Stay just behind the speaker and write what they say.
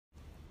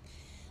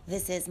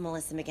This is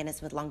Melissa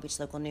McGinnis with Long Beach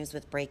Local News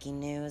with breaking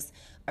news.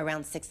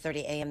 Around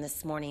 6:30 a.m.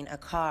 this morning, a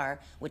car,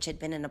 which had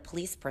been in a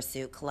police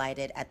pursuit,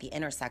 collided at the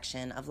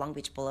intersection of Long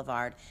Beach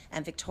Boulevard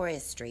and Victoria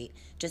Street,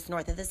 just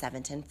north of the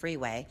 710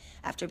 freeway,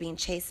 after being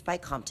chased by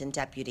Compton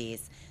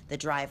deputies. The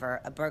driver,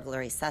 a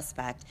burglary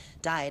suspect,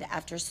 died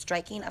after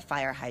striking a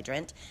fire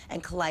hydrant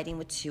and colliding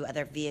with two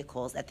other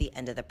vehicles at the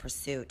end of the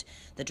pursuit.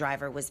 The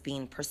driver was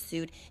being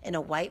pursued in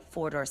a white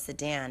four-door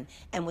sedan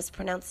and was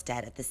pronounced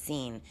dead at the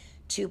scene.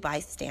 Two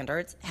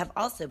bystanders have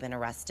also been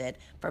arrested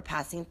for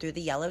passing through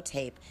the yellow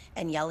tape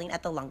and yelling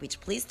at the Long Beach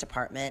Police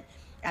Department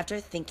after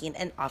thinking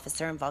an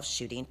officer-involved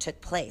shooting took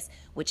place,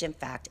 which in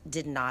fact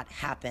did not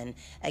happen.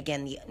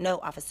 Again, no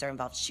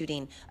officer-involved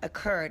shooting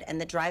occurred,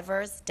 and the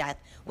driver's death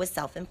was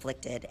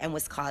self-inflicted and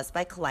was caused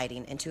by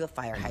colliding into a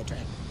fire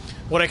hydrant.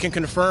 What I can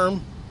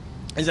confirm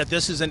is that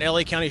this is an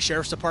LA County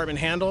Sheriff's Department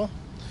handle.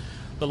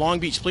 The Long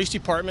Beach Police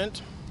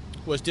Department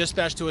was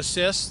dispatched to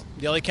assist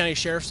the LA County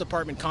Sheriff's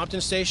Department Compton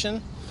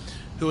Station,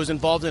 who was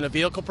involved in a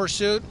vehicle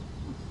pursuit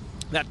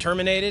that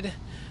terminated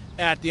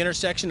at the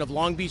intersection of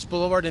Long Beach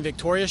Blvd and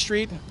Victoria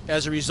Street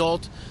as a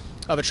result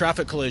of a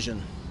traffic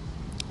collision.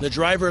 The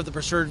driver of the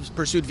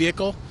pursued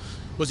vehicle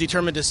was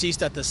determined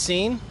deceased at the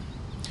scene.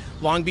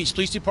 Long Beach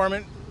Police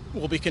Department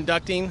will be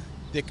conducting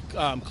the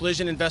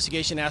collision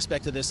investigation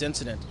aspect of this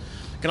incident.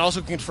 I can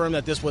also confirm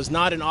that this was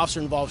not an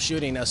officer-involved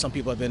shooting, as some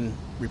people have been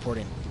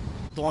reporting.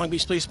 The Long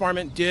Beach Police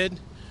Department did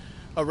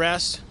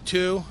arrest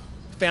two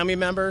family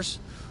members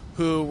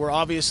who were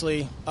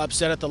obviously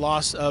upset at the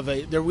loss of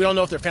we don't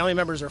know if they're family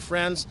members or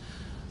friends,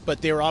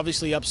 but they were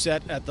obviously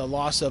upset at the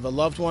loss of a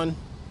loved one,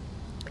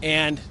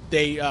 and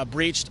they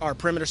breached our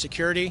perimeter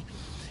security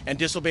and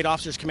disobeyed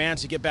officers'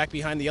 commands to get back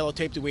behind the yellow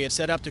tape that we had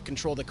set up to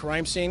control the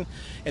crime scene,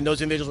 and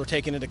those individuals were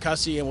taken into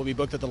custody and will be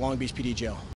booked at the Long Beach PD jail.